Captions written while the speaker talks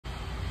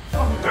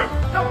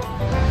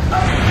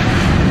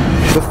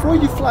Before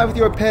you fly with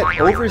your pet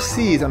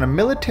overseas on a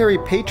military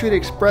Patriot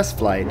Express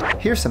flight,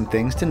 here's some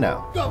things to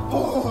know.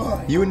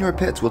 You and your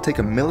pets will take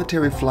a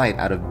military flight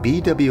out of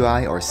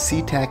BWI or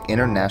SeaTac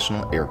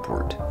International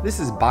Airport.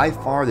 This is by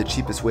far the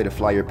cheapest way to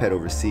fly your pet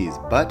overseas,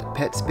 but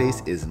pet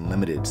space is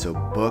limited, so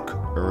book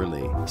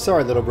early.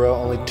 Sorry little bro,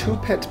 only 2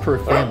 pets per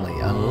family,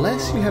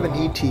 unless you have an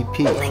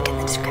ETP. Link in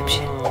the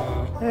description.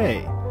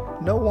 Hey,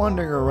 no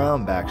wandering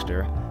around,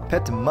 Baxter.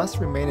 Pets must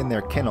remain in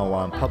their kennel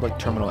while in public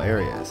terminal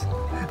areas.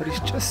 But he's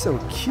just so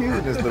cute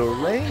in his little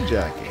rain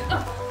jacket.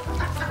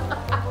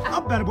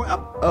 Up, better boy,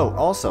 up. Oh,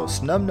 also,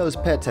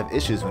 snub-nosed pets have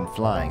issues when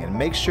flying, and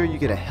make sure you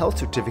get a health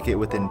certificate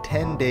within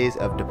 10 days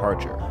of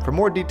departure. For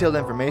more detailed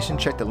information,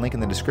 check the link in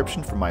the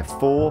description for my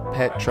full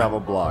pet travel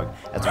blog,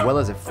 as well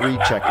as a free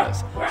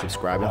checklist.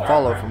 Subscribe and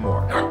follow for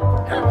more.